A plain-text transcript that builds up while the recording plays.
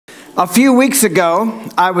A few weeks ago,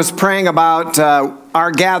 I was praying about our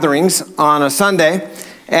gatherings on a Sunday,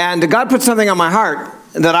 and God put something on my heart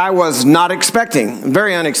that I was not expecting,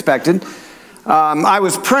 very unexpected. I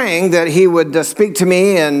was praying that He would speak to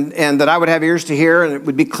me and that I would have ears to hear, and it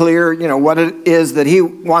would be clear, what it is that He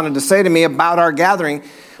wanted to say to me about our gathering,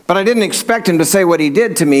 but I didn't expect Him to say what He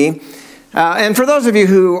did to me. And for those of you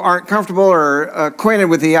who aren't comfortable or acquainted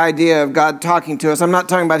with the idea of God talking to us, I'm not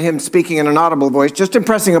talking about Him speaking in an audible voice, just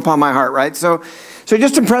impressing upon my heart, right? So He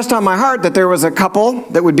just impressed on my heart that there was a couple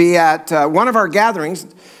that would be at one of our gatherings,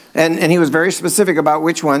 and He was very specific about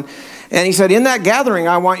which one. And He said, in that gathering,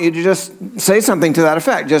 I want you to just say something to that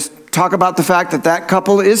effect. Just talk about the fact that that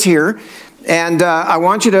couple is here, and I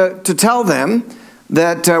want you to tell them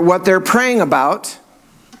that what they're praying about,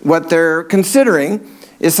 what they're considering,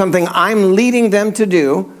 is something I'm leading them to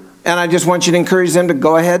do, and I just want you to encourage them to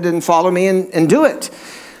go ahead and follow me and do it.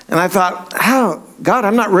 And I thought, God,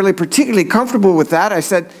 I'm not really particularly comfortable with that. I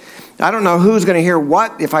said, I don't know who's going to hear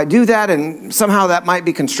what if I do that, and somehow that might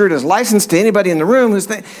be construed as license to anybody in the room who's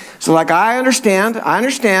so like, I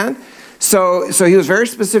understand. So He was very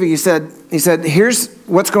specific. He said, here's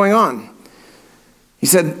what's going on. He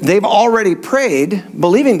said, they've already prayed,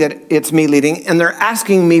 believing that it's me leading, and they're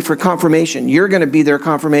asking me for confirmation. You're going to be their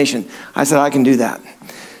confirmation. I said, I can do that.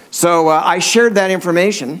 So I shared that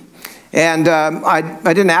information, and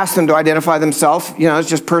I didn't ask them to identify themselves. It's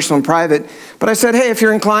just personal and private. But I said, hey, if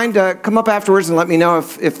you're inclined, come up afterwards and let me know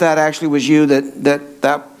if that actually was you,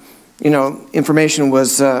 that information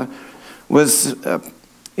was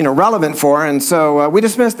relevant for. And so we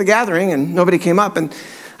dismissed the gathering, and nobody came up. And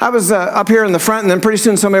I was up here in the front, and then pretty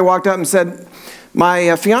soon somebody walked up and said,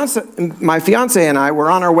 my fiance and I were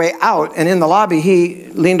on our way out, and in the lobby he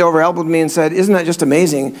leaned over, elbowed me, and said, isn't that just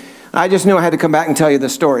amazing? I just knew I had to come back and tell you the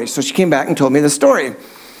story. So she came back and told me the story.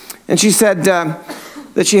 And she said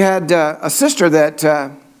that she had a sister that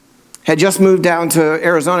had just moved down to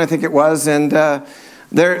Arizona, I think it was, and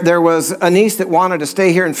there was a niece that wanted to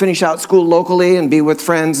stay here and finish out school locally and be with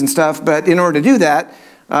friends and stuff, but in order to do that,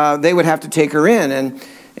 they would have to take her in.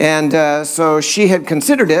 And so she had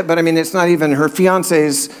considered it, but I mean, it's not even her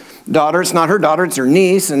fiance's daughter. It's not her daughter, it's her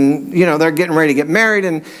niece. And, they're getting ready to get married,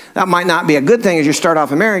 and that might not be a good thing as you start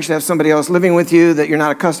off a marriage to have somebody else living with you that you're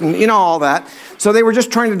not accustomed, all that. So they were just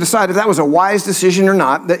trying to decide if that was a wise decision or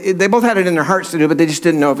not. They both had it in their hearts to do, but they just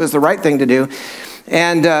didn't know if it was the right thing to do.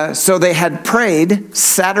 And so they had prayed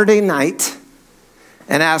Saturday night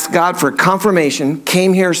and asked God for confirmation,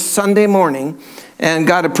 came here Sunday morning, and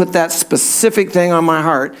God had put that specific thing on my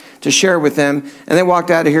heart to share with them. And they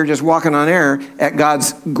walked out of here just walking on air at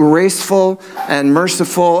God's graceful and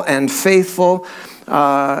merciful and faithful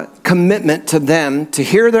commitment to them to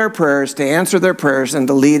hear their prayers, to answer their prayers, and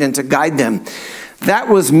to lead and to guide them. That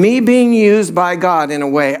was me being used by God in a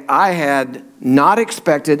way I had not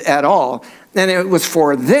expected at all. And it was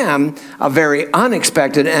for them a very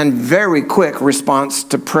unexpected and very quick response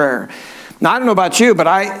to prayer. Now, I don't know about you, but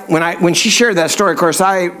when she shared that story, of course,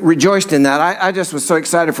 I rejoiced in that. I just was so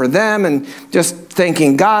excited for them and just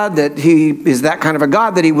thanking God that He is that kind of a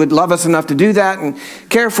God, that He would love us enough to do that and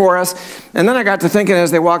care for us. And then I got to thinking as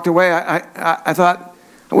they walked away, I thought,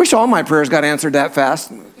 I wish all my prayers got answered that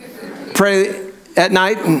fast. Pray at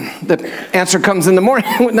night and the answer comes in the morning.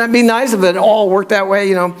 Wouldn't that be nice if it all worked that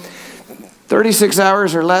way, 36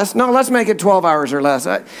 hours or less. No, let's make it 12 hours or less.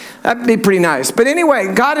 That'd be pretty nice. But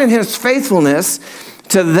anyway, God in His faithfulness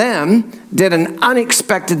to them did an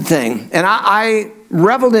unexpected thing. And I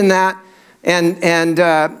reveled in that, and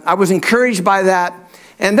I was encouraged by that.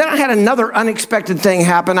 And then I had another unexpected thing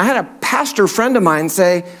happen. I had a pastor friend of mine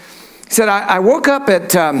said, I woke up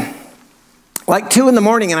at like 2 in the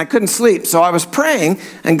morning and I couldn't sleep. So I was praying,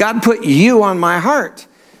 and God put you on my heart.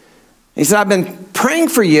 He said, I've been praying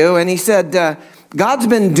for you, and he said, God's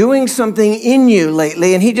been doing something in you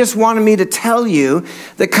lately, and He just wanted me to tell you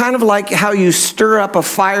that kind of like how you stir up a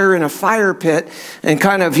fire in a fire pit and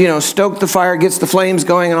kind of, stoke the fire, gets the flames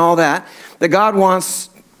going and all that, that God wants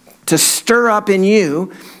to stir up in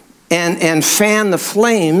you and fan the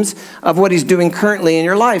flames of what He's doing currently in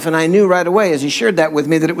your life. And I knew right away as he shared that with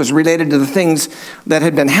me that it was related to the things that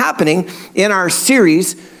had been happening in our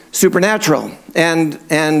series, Supernatural, and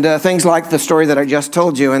things like the story that I just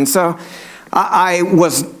told you. And so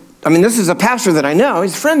this is a pastor that I know.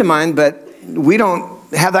 He's a friend of mine, but we don't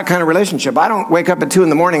have that kind of relationship. I don't wake up at 2 in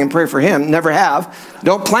the morning and pray for him. Never have.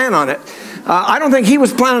 Don't plan on it. I don't think he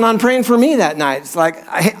was planning on praying for me that night. It's like,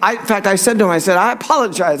 in fact, I said to him, I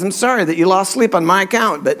apologize. I'm sorry that you lost sleep on my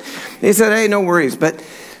account. But he said, hey, no worries. But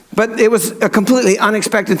it was a completely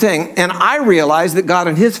unexpected thing. And I realized that God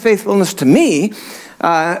in His faithfulness to me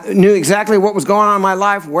knew exactly what was going on in my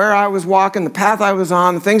life, where I was walking, the path I was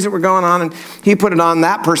on, the things that were going on, and he put it on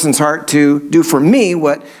that person's heart to do for me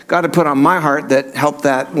what God had put on my heart that helped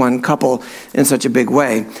that one couple in such a big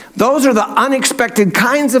way. Those are the unexpected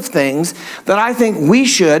kinds of things that I think we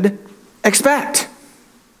should expect.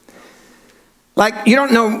 Like, you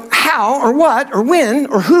don't know how or what or when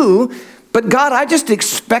or who, but God, I just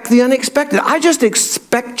expect the unexpected. I just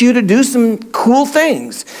expect you to do some cool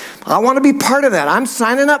things. I want to be part of that. I'm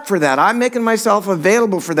signing up for that. I'm making myself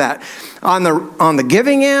available for that. On the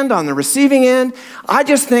giving end, on the receiving end, I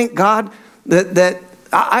just think, God,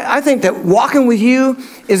 I think that walking with you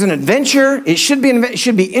is an adventure. It should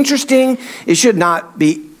be interesting. It should not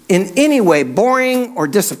be in any way boring or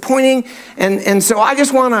disappointing. And so I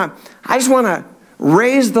just want to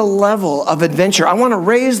raise the level of adventure. I want to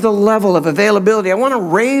raise the level of availability. I want to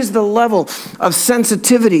raise the level of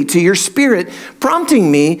sensitivity to your spirit,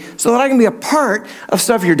 prompting me so that I can be a part of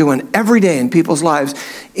stuff you're doing every day in people's lives,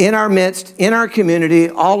 in our midst, in our community,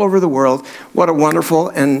 all over the world. What a wonderful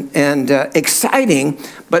and exciting,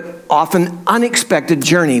 but often unexpected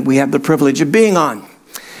journey we have the privilege of being on.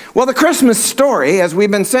 Well, the Christmas story, as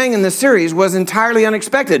we've been saying in this series, was entirely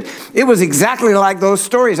unexpected. It was exactly like those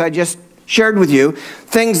stories I just shared with you.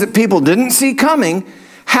 Things that people didn't see coming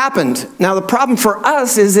happened. Now, the problem for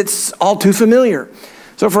us is it's all too familiar.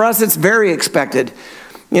 So for us, it's very expected.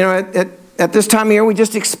 You know, at this time of year, we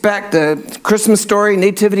just expect the Christmas story,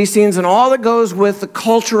 nativity scenes, and all that goes with the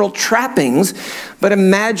cultural trappings. But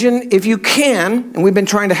imagine if you can, and we've been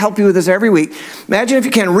trying to help you with this every week, imagine if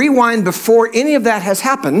you can rewind before any of that has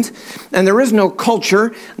happened, and there is no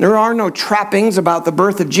culture, there are no trappings about the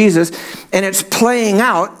birth of Jesus, and it's playing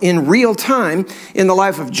out in real time in the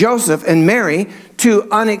life of Joseph and Mary, two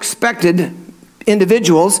unexpected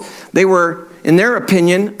individuals. They were, in their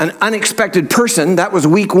opinion, an unexpected person. That was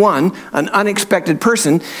week one, an unexpected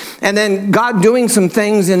person. And then God doing some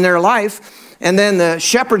things in their life, and then the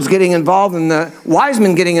shepherds getting involved and the wise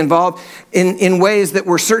men getting involved in ways that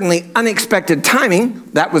were certainly unexpected timing.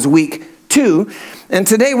 That was week two. And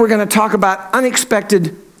today we're going to talk about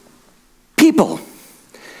unexpected people.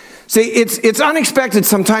 See, it's unexpected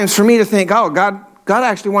sometimes for me to think, oh, God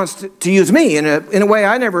actually wants to use me in a way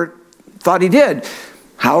I never thought he did.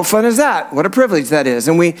 How fun is that? What a privilege that is.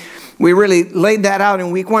 And we really laid that out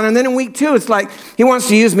in week one. And then in week two, it's like he wants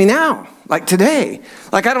to use me now, like today.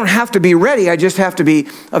 Like I don't have to be ready. I just have to be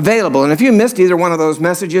available. And if you missed either one of those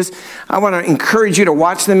messages, I want to encourage you to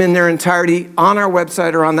watch them in their entirety on our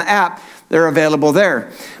website or on the app. They're available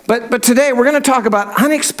there. But today we're going to talk about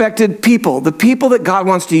unexpected people, the people that God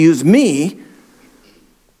wants to use me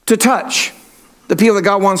to touch, the people that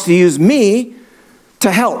God wants to use me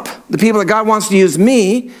to help, the people that God wants to use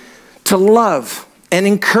me to love and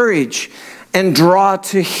encourage and draw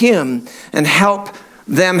to him and help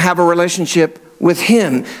them have a relationship with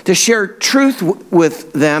him, to share truth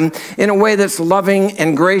with them in a way that's loving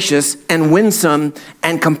and gracious and winsome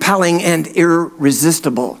and compelling and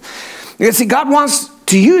irresistible. You see, God wants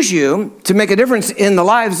to use you to make a difference in the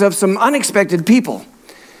lives of some unexpected people.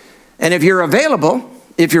 And if you're available,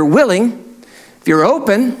 if you're willing, if you're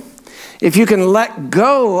open, if you can let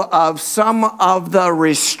go of some of the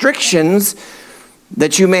restrictions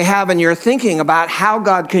that you may have in your thinking about how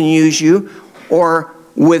God can use you or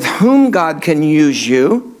with whom God can use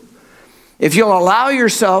you, if you'll allow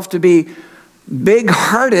yourself to be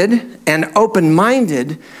big-hearted and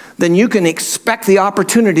open-minded, then you can expect the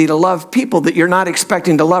opportunity to love people that you're not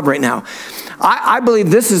expecting to love right now. I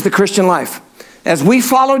believe this is the Christian life. As we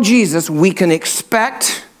follow Jesus, we can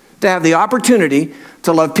expect to have the opportunity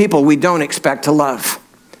to love people we don't expect to love.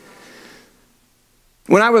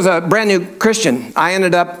 When I was a brand new Christian, I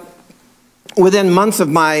ended up, within months of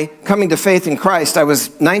my coming to faith in Christ, I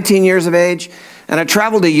was 19 years of age, and I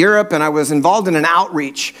traveled to Europe, and I was involved in an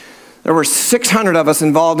outreach. There were 600 of us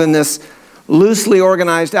involved in this loosely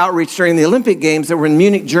organized outreach during the Olympic Games that were in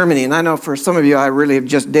Munich, Germany. And I know for some of you, I really have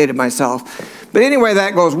just dated myself. But anyway,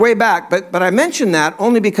 that goes way back. But I mention that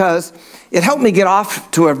only because it helped me get off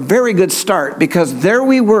to a very good start, because there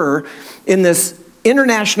we were in this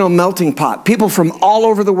international melting pot. People from all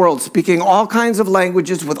over the world speaking all kinds of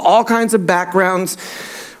languages with all kinds of backgrounds,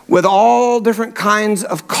 with all different kinds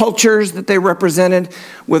of cultures that they represented,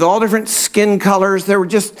 with all different skin colors. There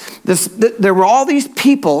were all these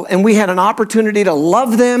people, and we had an opportunity to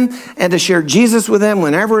love them and to share Jesus with them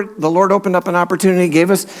whenever the Lord opened up an opportunity,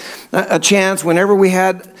 gave us a chance. Whenever we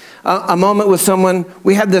had a moment with someone,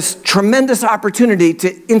 we had this tremendous opportunity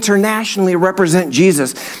to internationally represent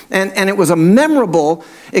Jesus. And it was a memorable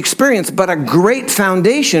experience, but a great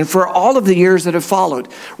foundation for all of the years that have followed,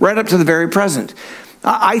 right up to the very present.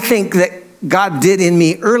 I think that God did in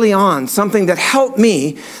me early on, something that helped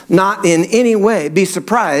me not in any way be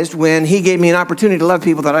surprised when he gave me an opportunity to love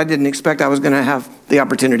people that I didn't expect I was going to have the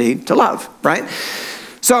opportunity to love, right?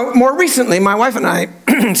 So more recently, my wife and I,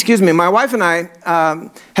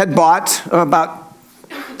 had bought about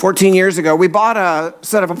 14 years ago, we bought a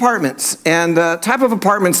set of apartments, and the type of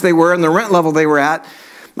apartments they were and the rent level they were at,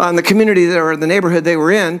 on the community or the neighborhood they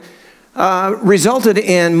were in, resulted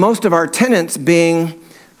in most of our tenants being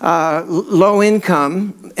low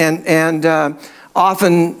income and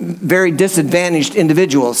often very disadvantaged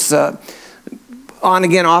individuals. On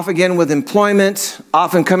again, off again with employment,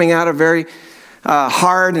 often coming out of very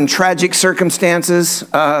hard and tragic circumstances,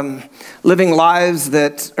 living lives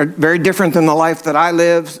that are very different than the life that I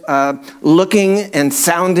lived, looking and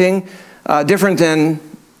sounding different than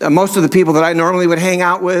most of the people that I normally would hang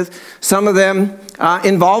out with. Some of them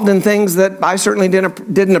involved in things that I certainly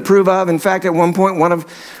didn't approve of. In fact, at one point, one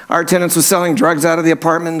of our tenants was selling drugs out of the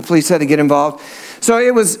apartment, and the police had to get involved. So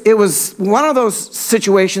it was one of those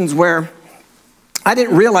situations where I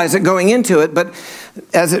didn't realize it going into it, but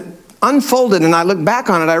as it unfolded and I look back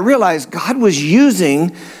on it, I realized God was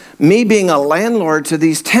using me being a landlord to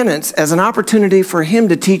these tenants as an opportunity for him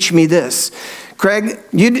to teach me this. Craig,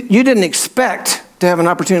 you didn't expect to have an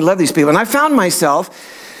opportunity to love these people. And I found myself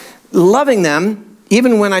loving them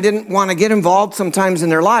even when I didn't want to get involved sometimes in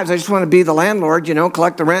their lives. I just want to be the landlord,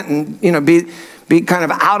 collect the rent and, be kind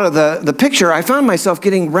of out of the picture. I found myself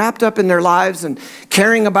getting wrapped up in their lives and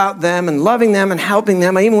caring about them and loving them and helping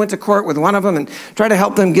them. I even went to court with one of them and tried to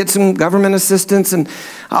help them get some government assistance, and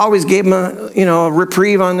I always gave them a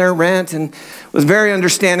reprieve on their rent and was very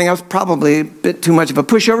understanding. I was probably a bit too much of a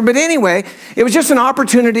pushover, but anyway, it was just an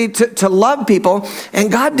opportunity to love people,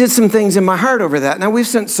 and God did some things in my heart over that. Now, we've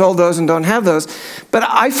since sold those and don't have those, but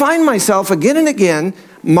I find myself again and again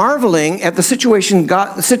marveling at the situations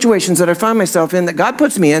that I find myself in, that God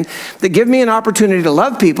puts me in, that give me an opportunity to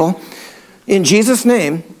love people in Jesus'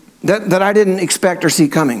 name that I didn't expect or see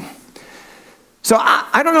coming. So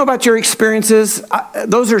I don't know about your experiences.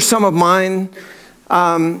 Those are some of mine.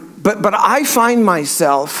 But I find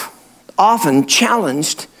myself often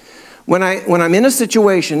challenged when I'm in a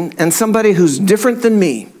situation and somebody who's different than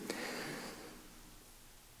me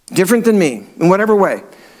in whatever way.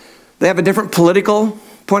 They have a different political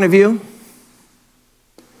point of view.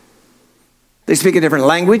 They speak a different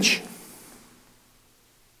language.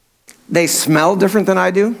 They smell different than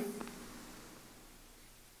I do.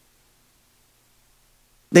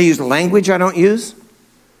 They use language I don't use.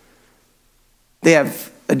 They have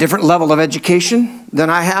a different level of education than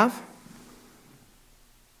I have.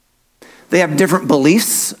 They have different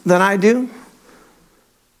beliefs than I do.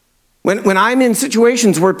 When I'm in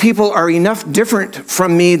situations where people are enough different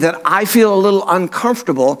from me that I feel a little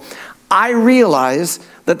uncomfortable, I realize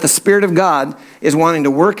that the Spirit of God is wanting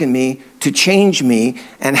to work in me to change me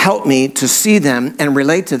and help me to see them and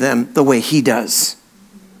relate to them the way He does.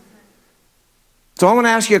 So I want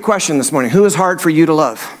to ask you a question this morning. Who is hard for you to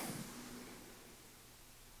love?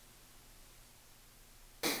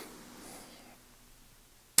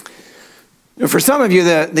 For some of you,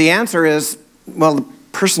 the answer is, well, the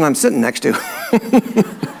person I'm sitting next to.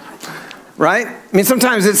 Right? I mean,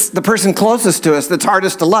 sometimes it's the person closest to us that's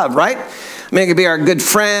hardest to love, right? I mean, it could be our good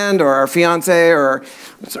friend or our fiance, or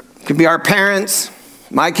it could be our parents.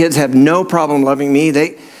 My kids have no problem loving me.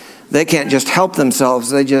 They can't just help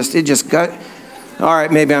themselves. It just got, all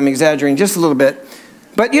right, maybe I'm exaggerating just a little bit.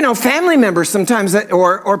 But, family members sometimes,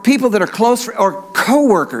 or people that are close, or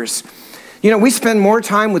coworkers. We spend more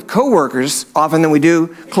time with coworkers often than we do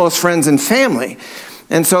close friends and family.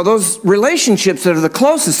 And so those relationships that are the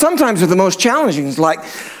closest sometimes are the most challenging. It's like,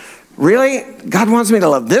 really? God wants me to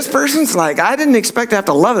love this person? It's like, I didn't expect to have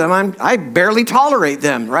to love them. I barely tolerate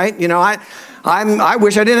them, right? I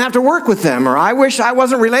wish I didn't have to work with them, or I wish I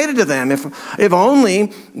wasn't related to them. If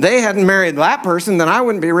only they hadn't married that person, then I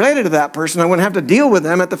wouldn't be related to that person. I wouldn't have to deal with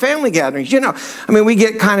them at the family gatherings. We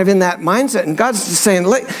get kind of in that mindset, and God's just saying,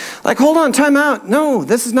 like, hold on, time out. No,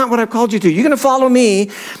 this is not what I've called you to. You're going to follow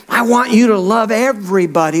me. I want you to love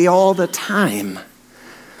everybody all the time.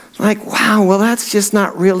 Like, wow, well, that's just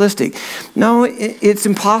not realistic. No, it's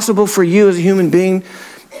impossible for you as a human being,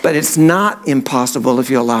 but it's not impossible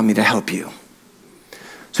if you allow me to help you.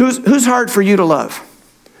 So who's hard for you to love?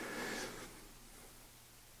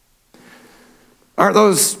 Are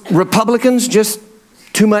those Republicans just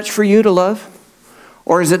too much for you to love?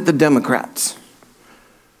 Or is it the Democrats?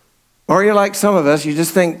 Or you're like some of us, you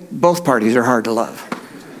just think both parties are hard to love.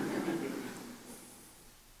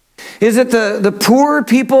 Is it the poor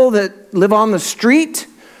people that live on the street?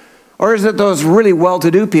 Or is it those really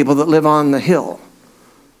well-to-do people that live on the hill?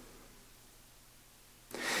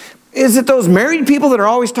 Is it those married people that are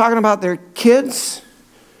always talking about their kids?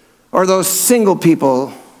 Or those single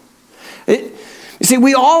people? You see,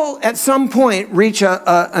 we all at some point reach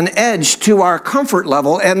an edge to our comfort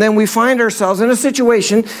level, and then we find ourselves in a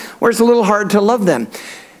situation where it's a little hard to love them.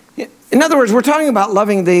 In other words, we're talking about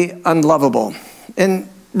loving the unlovable. And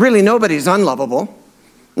really nobody's unlovable,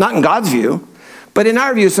 not in God's view, but in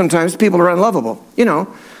our view sometimes people are unlovable. You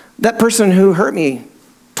know, that person who hurt me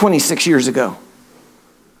 26 years ago.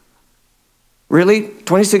 Really?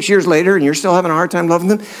 26 years later and you're still having a hard time loving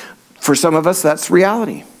them? For some of us, that's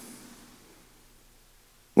reality.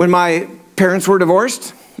 When my parents were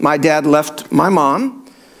divorced, my dad left my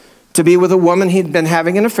mom to be with a woman he'd been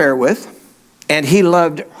having an affair with, and he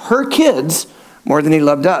loved her kids more than he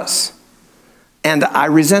loved us. And I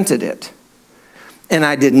resented it. And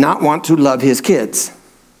I did not want to love his kids.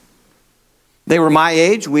 They were my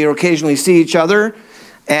age. We would occasionally see each other,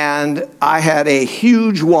 and I had a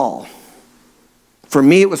huge wall. For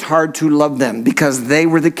me, it was hard to love them because they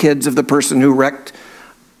were the kids of the person who wrecked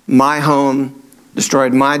my home,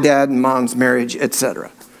 destroyed my dad and mom's marriage, etc.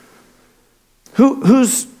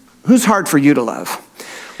 Who's hard for you to love?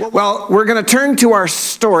 Well, we're going to turn to our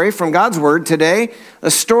story from God's Word today, a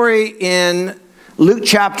story in Luke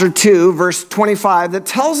chapter 2, verse 25, that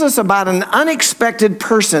tells us about an unexpected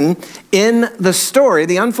person in the story,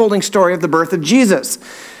 the unfolding story of the birth of Jesus.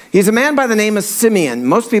 He's a man by the name of Simeon.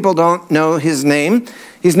 Most people don't know his name.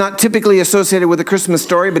 He's not typically associated with the Christmas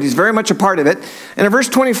story, but he's very much a part of it. And in verse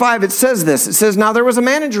 25, it says this. It says, "Now there was a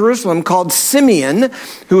man in Jerusalem called Simeon,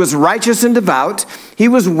 who was righteous and devout. He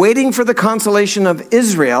was waiting for the consolation of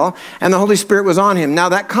Israel, and the Holy Spirit was on him." Now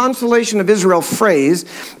that consolation of Israel phrase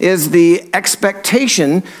is the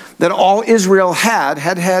expectation that all Israel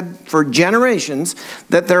had for generations,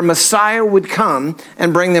 that their Messiah would come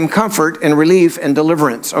and bring them comfort and relief and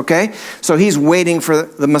deliverance, okay? So he's waiting for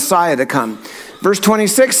the Messiah to come. Verse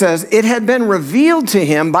 26 says, "It had been revealed to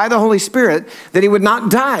him by the Holy Spirit that he would not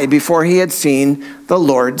die before he had seen the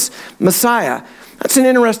Lord's Messiah." That's an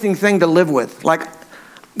interesting thing to live with. Like,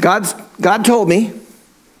 God told me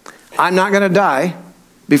I'm not going to die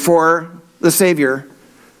before the Savior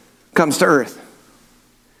comes to earth.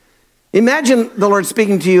 Imagine the Lord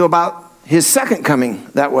speaking to you about his second coming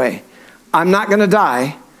that way. I'm not going to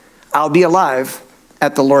die. I'll be alive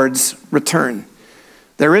at the Lord's return.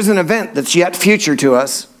 There is an event that's yet future to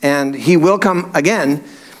us, and he will come again,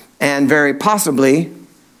 and very possibly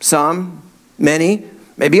some, many,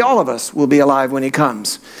 maybe all of us will be alive when he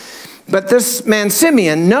comes. But this man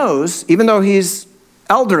Simeon knows, even though he's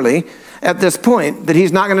elderly at this point, that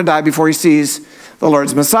he's not going to die before he sees the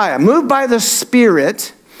Lord's Messiah. Moved by the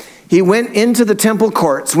Spirit, he went into the temple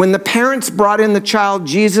courts. When the parents brought in the child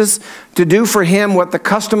Jesus to do for him what the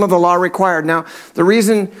custom of the law required. Now, the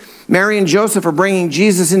reason Mary and Joseph are bringing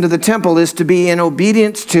Jesus into the temple is to be in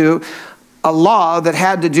obedience to a law that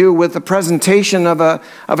had to do with the presentation of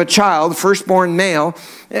a child, firstborn male,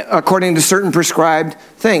 according to certain prescribed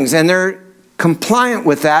things. And they're compliant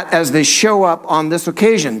with that as they show up on this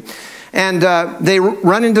occasion. And they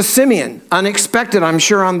run into Simeon. Unexpected, I'm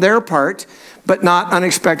sure, on their part, but not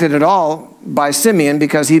unexpected at all by Simeon,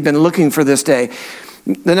 because he'd been looking for this day.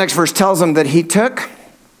 The next verse tells them that he took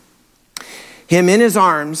him in his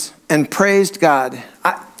arms and praised God.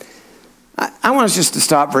 I want us just to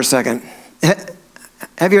stop for a second.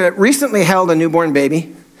 Have you recently held a newborn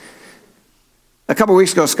baby? A couple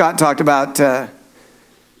weeks ago, Scott talked about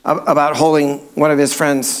holding one of his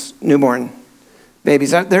friend's newborn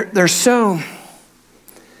babies. They're so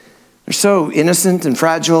innocent and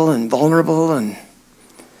fragile and vulnerable, and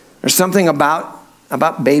there's something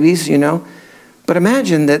about babies, you know. But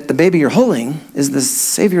imagine that the baby you're holding is the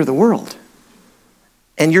Savior of the world.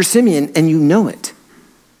 And you're Simeon, and you know it.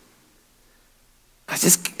 I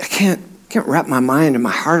can't wrap my mind and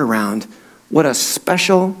my heart around what a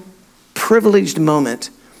special, privileged moment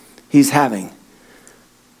he's having.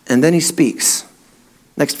 And then he speaks.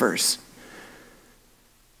 Next verse.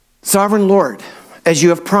 "Sovereign Lord, as you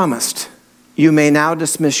have promised, you may now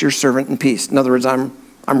dismiss your servant in peace." In other words, I'm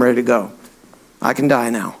ready to go. I can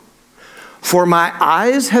die now. "For my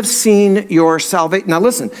eyes have seen your salvation." Now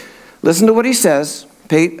listen to what he says.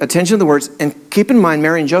 Pay attention to the words, and keep in mind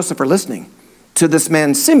Mary and Joseph are listening to this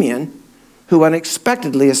man Simeon, who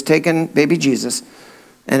unexpectedly has taken baby Jesus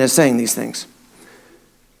and is saying these things.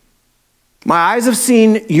 "My eyes have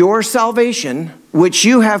seen your salvation, which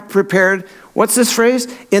you have prepared," what's this phrase?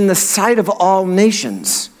 "In the sight of all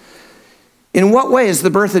nations." In what way is the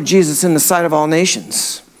birth of Jesus in the sight of all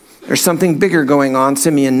nations? There's something bigger going on.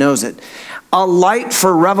 Simeon knows it. "A light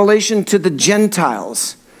for revelation to the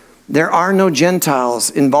Gentiles, There are no Gentiles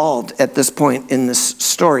involved at this point in this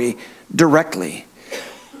story directly.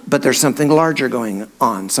 But there's something larger going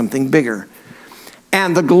on, something bigger.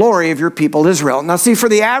 And the glory of your people Israel. Now see, for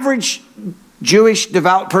the average Jewish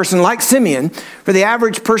devout person like Simeon, for the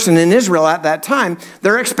average person in Israel at that time,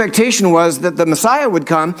 their expectation was that the Messiah would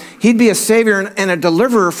come. He'd be a savior and a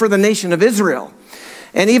deliverer for the nation of Israel.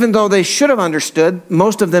 And even though they should have understood,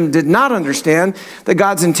 most of them did not understand that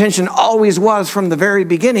God's intention always was from the very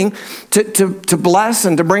beginning to bless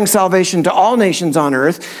and to bring salvation to all nations on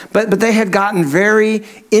earth. But they had gotten very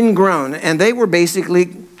ingrown, and they were basically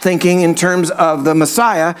thinking in terms of the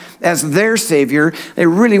Messiah as their Savior. They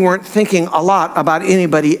really weren't thinking a lot about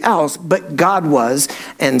anybody else, but God was,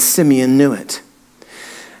 and Simeon knew it.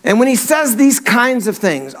 And when he says these kinds of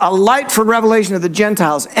things, a light for revelation of the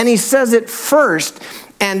Gentiles, and he says it first,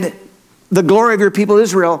 and the glory of your people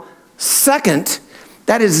Israel second,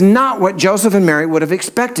 that is not what Joseph and Mary would have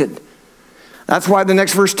expected. That's why the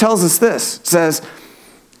next verse tells us this. It says,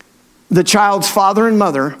 the child's father and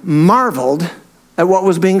mother marveled at what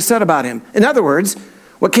was being said about him. In other words,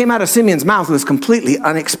 what came out of Simeon's mouth was completely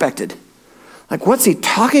unexpected. Like, what's he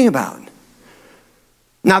talking about?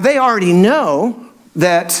 Now, they already know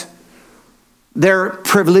that they're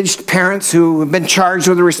privileged parents who have been charged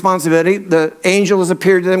with the responsibility. The angel has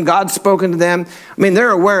appeared to them. God's spoken to them. I mean,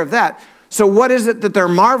 they're aware of that. So what is it that they're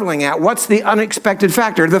marveling at? What's the unexpected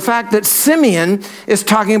factor? The fact that Simeon is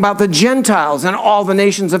talking about the Gentiles and all the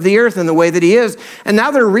nations of the earth in the way that he is. And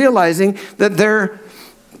now they're realizing that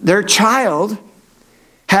their child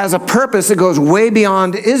has a purpose that goes way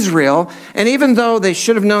beyond Israel. And even though they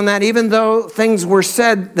should have known that, even though things were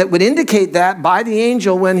said that would indicate that by the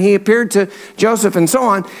angel when he appeared to Joseph and so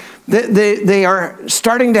on, they are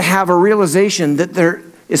starting to have a realization that there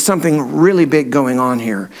is something really big going on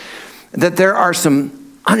here. That there are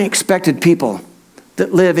some unexpected people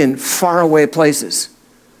that live in faraway places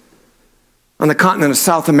on the continent of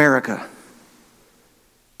South America,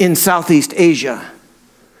 in Southeast Asia,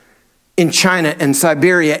 in China and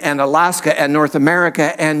Siberia and Alaska and North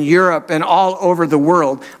America and Europe and all over the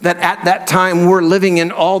world, that at that time were living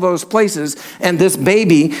in all those places. And this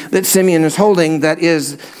baby that Simeon is holding, that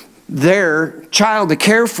is their child to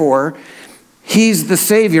care for, he's the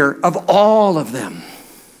Savior of all of them.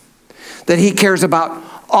 That he cares about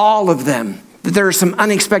all of them. That there are some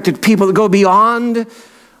unexpected people that go beyond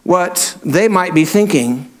what they might be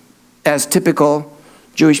thinking as typical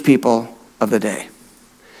Jewish people of the day.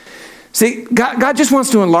 See, God just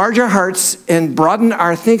wants to enlarge our hearts and broaden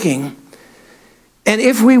our thinking. And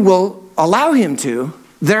if we will allow him to,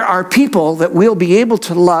 there are people that we'll be able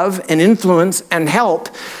to love and influence and help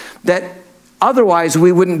that otherwise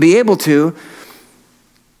we wouldn't be able to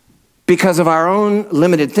because of our own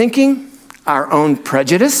limited thinking, our own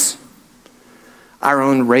prejudice, our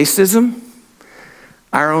own racism,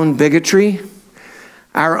 our own bigotry,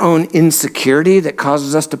 our own insecurity that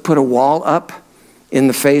causes us to put a wall up in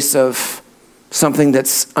the face of something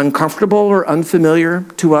that's uncomfortable or unfamiliar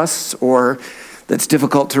to us, or that's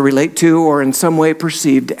difficult to relate to, or in some way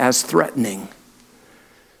perceived as threatening.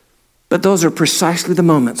 But those are precisely the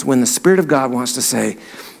moments when the Spirit of God wants to say,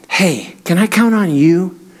 hey, can I count on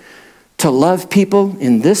you to love people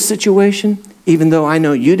in this situation, even though I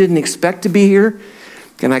know you didn't expect to be here?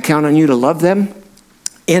 Can I count on you to love them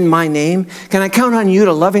in my name? Can I count on you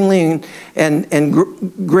to lovingly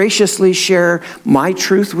and graciously share my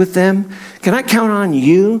truth with them? Can I count on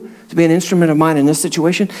you to be an instrument of mine in this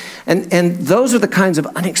situation? And those are the kinds of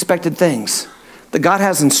unexpected things that God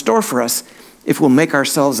has in store for us if we'll make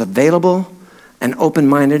ourselves available and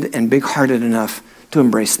open-minded and big-hearted enough to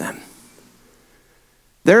embrace them.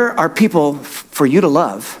 There are people for you to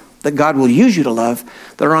love, that God will use you to love,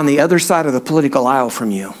 that are on the other side of the political aisle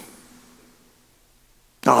from you.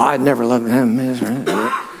 Oh, I'd never love them.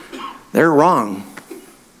 They're wrong.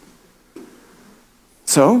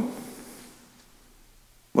 So,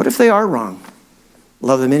 what if they are wrong?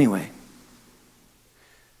 Love them anyway.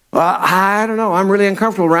 Well, I don't know. I'm really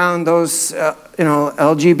uncomfortable around those,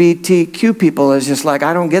 LGBTQ people. It's just like,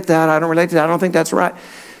 I don't get that. I don't relate to that. I don't think that's right.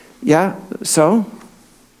 Yeah, so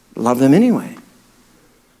love them anyway.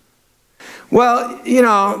 Well,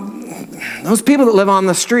 those people that live on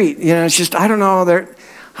the street, it's just, I don't know,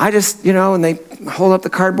 and they hold up the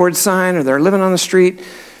cardboard sign, or they're living on the street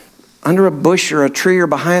under a bush or a tree or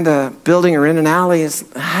behind a building or in an alley.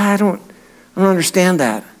 I don't understand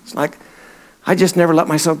that. It's like, I just never let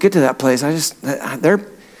myself get to that place.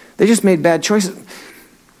 They just made bad choices.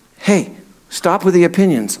 Hey, stop with the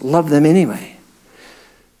opinions. Love them anyway.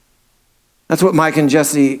 That's what Mike and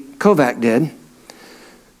Jesse Kovac did.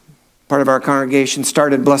 Part of our congregation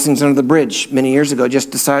started Blessings Under the Bridge many years ago,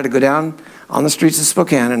 just decided to go down on the streets of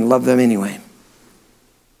Spokane and love them anyway.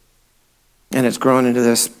 And it's grown into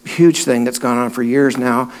this huge thing that's gone on for years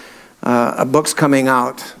now. A book's coming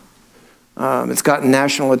out. It's gotten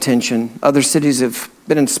national attention. Other cities have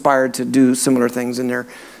been inspired to do similar things in their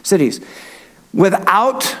cities.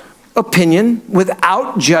 Without opinion,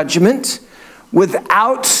 without judgment,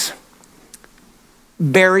 without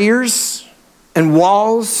barriers and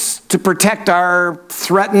walls to protect our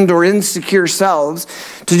threatened or insecure selves,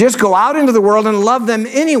 to just go out into the world and love them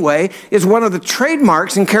anyway is one of the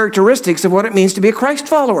trademarks and characteristics of what it means to be a Christ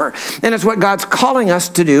follower. And it's what God's calling us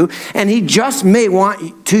to do. And he just may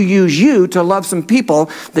want to use you to love some people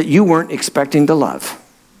that you weren't expecting to love.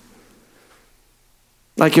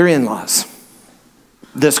 Like your in-laws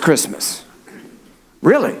this Christmas.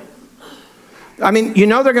 Really? I mean, you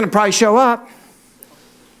know they're going to probably show up.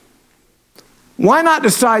 Why not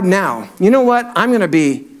decide now, you know what, I'm going to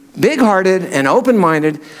be big-hearted and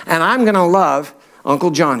open-minded, and I'm going to love Uncle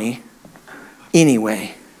Johnny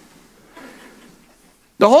anyway.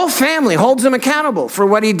 The whole family holds him accountable for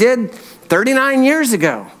what he did 39 years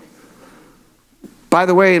ago. By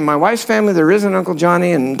the way, in my wife's family, there is an Uncle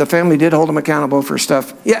Johnny, and the family did hold him accountable for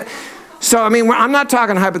stuff. Yeah. So, I mean, I'm not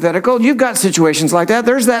talking hypothetical. You've got situations like that.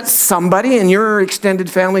 There's that somebody in your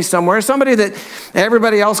extended family somewhere, somebody that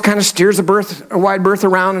everybody else kind of steers a wide berth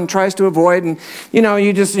around and tries to avoid. And, you know,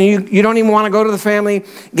 you don't even want to go to the family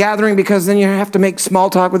gathering because then you have to make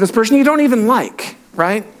small talk with this person you don't even like,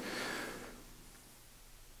 right?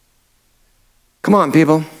 Come on,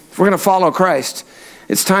 people. If we're going to follow Christ,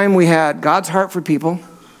 it's time we had God's heart for people,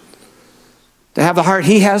 to have the heart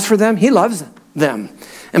he has for them. He loves them.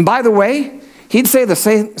 And by the way, he'd say the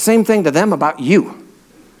same thing to them about you.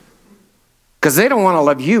 Because they don't want to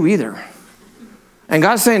love you either. And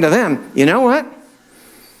God's saying to them, you know what?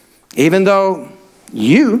 Even though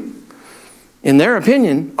you, in their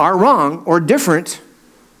opinion, are wrong or different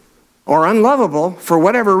or unlovable for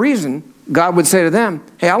whatever reason, God would say to them,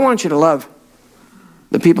 hey, I want you to love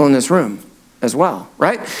the people in this room as well,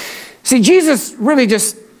 right? See, Jesus really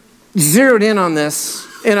just zeroed in on this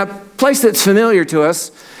in a place that's familiar to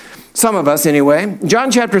us, some of us anyway. John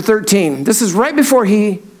chapter 13. This is right before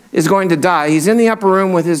he is going to die. He's in the upper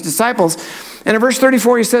room with his disciples. And in verse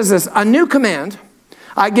 34 he says this, a new command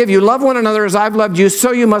I give you, love one another as I've loved you,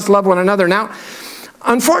 so you must love one another. Now,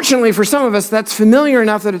 unfortunately for some of us, that's familiar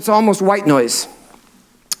enough that it's almost white noise.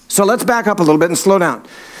 So let's back up a little bit and slow down.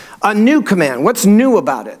 A new command. What's new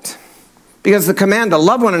about it? Because the command to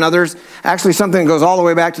love one another is actually something that goes all the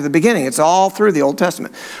way back to the beginning. It's all through the Old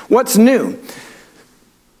Testament. What's new?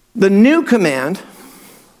 The new command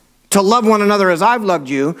to love one another as I've loved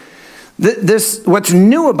you, what's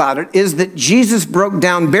new about it is that Jesus broke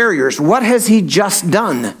down barriers. What has he just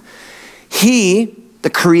done? He, the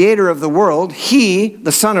creator of the world, he,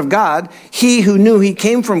 the Son of God, he who knew he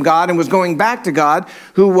came from God and was going back to God,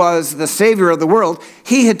 who was the Savior of the world,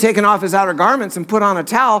 he had taken off his outer garments and put on a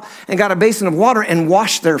towel and got a basin of water and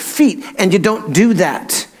washed their feet. And you don't do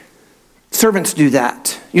that. Servants do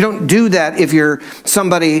that. You don't do that if you're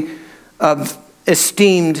somebody of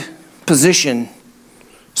esteemed position,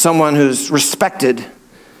 someone who's respected.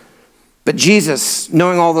 But Jesus,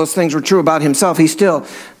 knowing all those things were true about himself, he still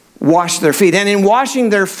washed their feet. And in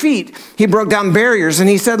washing their feet, he broke down barriers and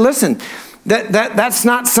he said, listen, that's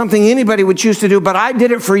not something anybody would choose to do, but I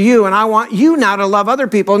did it for you, and I want you now to love other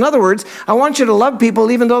people. In other words, I want you to love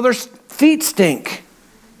people even though their feet stink.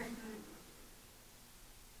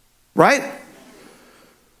 Right?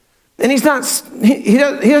 And he's not, he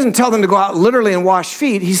doesn't tell them to go out literally and wash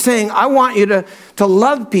feet. He's saying, I want you to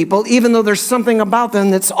love people even though there's something about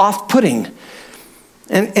them that's off-putting.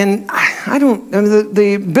 And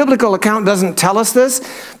the biblical account doesn't tell us this,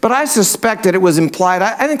 but I suspect that it was implied.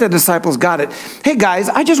 I think the disciples got it. Hey guys,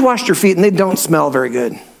 I just washed your feet and they don't smell very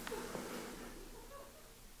good.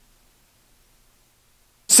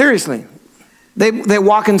 Seriously. They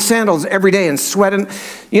walk in sandals every day and sweat. And,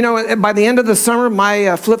 you know, by the end of the summer,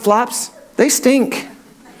 my flip-flops, they stink.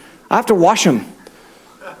 I have to wash them.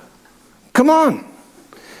 Come on.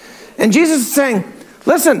 And Jesus is saying,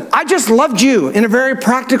 listen, I just loved you in a very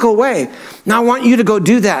practical way. Now I want you to go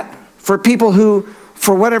do that for people who,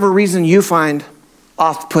 for whatever reason, you find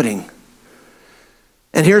off-putting.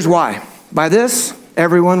 And here's why. By this,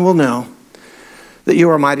 everyone will know that you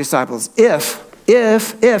are my disciples. If you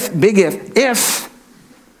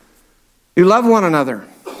love one another.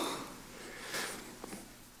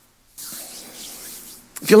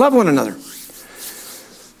 If you love one another.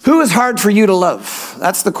 Who is hard for you to love?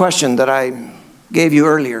 That's the question that I gave you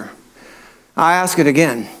earlier. I ask it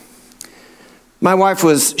again. My wife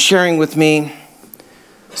was sharing with me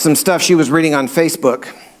some stuff she was reading on Facebook.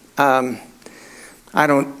 I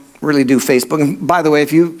don't really do Facebook. And by the way,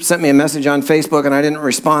 if you sent me a message on Facebook and I didn't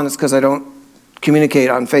respond, it's because I don't communicate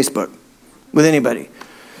on Facebook with anybody.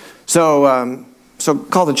 So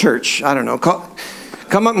call the church. I don't know.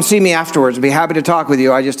 Come up and see me afterwards. I'd be happy to talk with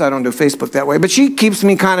you. I don't do Facebook that way. But she keeps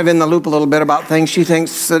me kind of in the loop a little bit about things she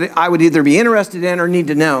thinks that I would either be interested in or need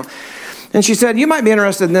to know. And she said, you might be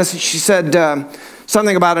interested in this. She said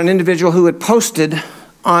something about an individual who had posted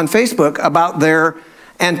on Facebook about their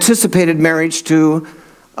anticipated marriage to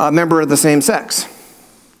a member of the same sex,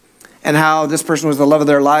 and how this person was the love of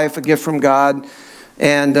their life, a gift from God,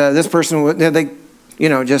 and this person,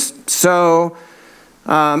 just so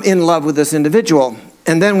in love with this individual.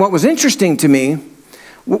 And then what was interesting to me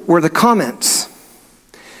were the comments,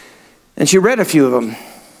 and she read a few of them,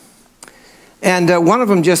 and one of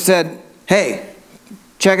them just said, hey,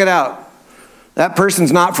 check it out. That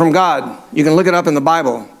person's not from God. You can look it up in the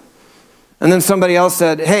Bible. And then somebody else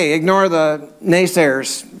said, hey, ignore the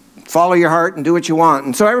naysayers. Follow your heart and do what you want.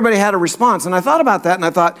 And so everybody had a response. And I thought about that, and I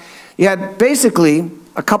thought you had basically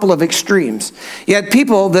a couple of extremes. You had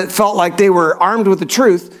people that felt like they were armed with the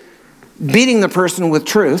truth, beating the person with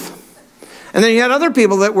truth. And then you had other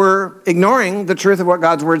people that were ignoring the truth of what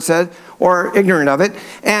God's word said, or ignorant of it,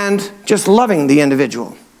 and just loving the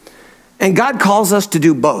individual. And God calls us to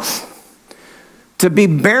do both. To be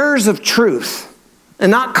bearers of truth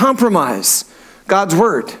and not compromise God's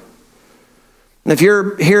word. And if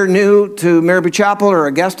you're here new to Maribou Chapel or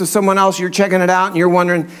a guest of someone else, you're checking it out and you're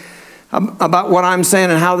wondering about what I'm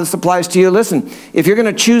saying and how this applies to you. Listen, if you're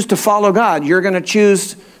going to choose to follow God, you're going to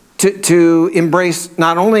choose to embrace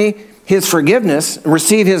not only his forgiveness,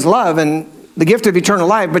 receive his love and the gift of eternal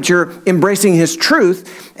life, but you're embracing his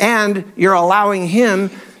truth and you're allowing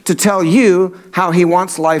him to tell you how he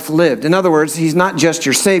wants life lived. In other words, he's not just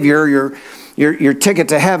your Savior, your ticket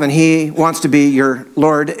to heaven. He wants to be your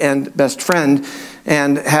Lord and best friend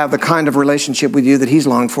and have the kind of relationship with you that he's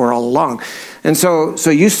longed for all along. And so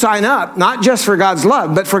you sign up, not just for God's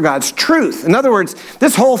love, but for God's truth. In other words,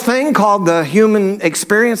 this whole thing called the human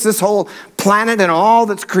experience, this whole planet and all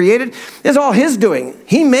that's created, is all his doing.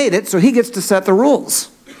 He made it, so he gets to set the rules.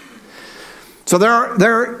 So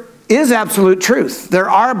there is absolute truth. There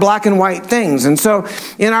are black and white things. And so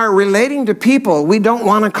in our relating to people, we don't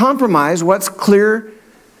want to compromise what's clear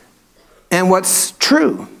and what's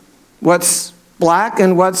true, what's black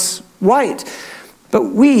and what's white.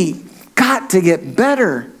 But we got to get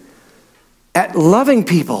better at loving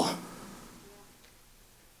people.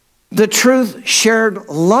 The truth shared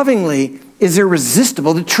lovingly is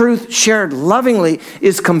irresistible. The truth shared lovingly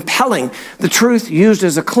is compelling. The truth used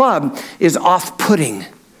as a club is off-putting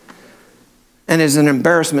and is an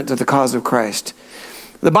embarrassment to the cause of Christ.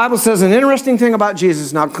 The Bible says an interesting thing about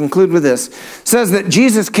Jesus, and I'll conclude with this, says that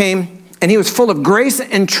Jesus came and he was full of grace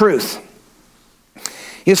and truth.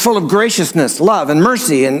 He was full of graciousness, love, and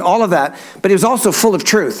mercy, and all of that, but he was also full of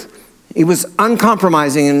truth. He was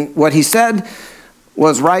uncompromising in what he said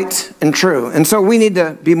was right and true. And so we need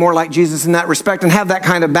to be more like Jesus in that respect and have that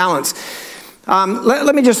kind of balance.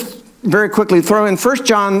 Let me just very quickly throw in 1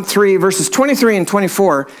 John 3, verses 23 and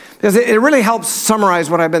 24, because it really helps summarize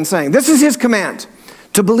what I've been saying. This is his command,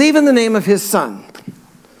 to believe in the name of his Son.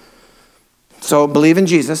 So believe in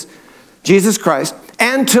Jesus Christ,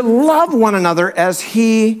 and to love one another as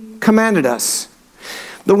he commanded us.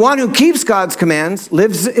 The one who keeps God's commands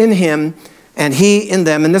lives in him, and he in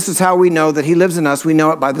them. And this is how we know that he lives in us. We know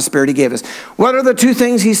it by the Spirit he gave us. What are the two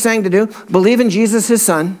things he's saying to do? Believe in Jesus, his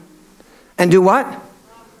Son, and do what?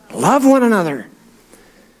 Love one another.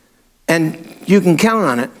 And you can count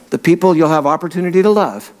on it. The people you'll have opportunity to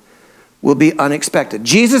love will be unexpected.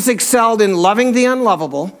 Jesus excelled in loving the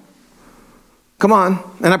unlovable. Come on.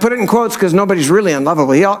 And I put it in quotes because nobody's really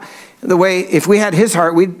unlovable. If we had his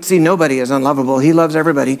heart, we'd see nobody as unlovable. He loves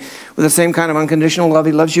everybody with the same kind of unconditional love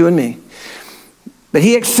he loves you and me. But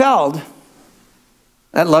he excelled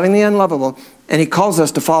at loving the unlovable, and he calls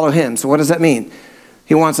us to follow him. So what does that mean?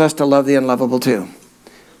 He wants us to love the unlovable too.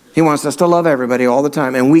 He wants us to love everybody all the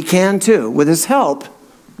time. And we can too. With his help,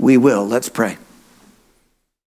 we will. Let's pray.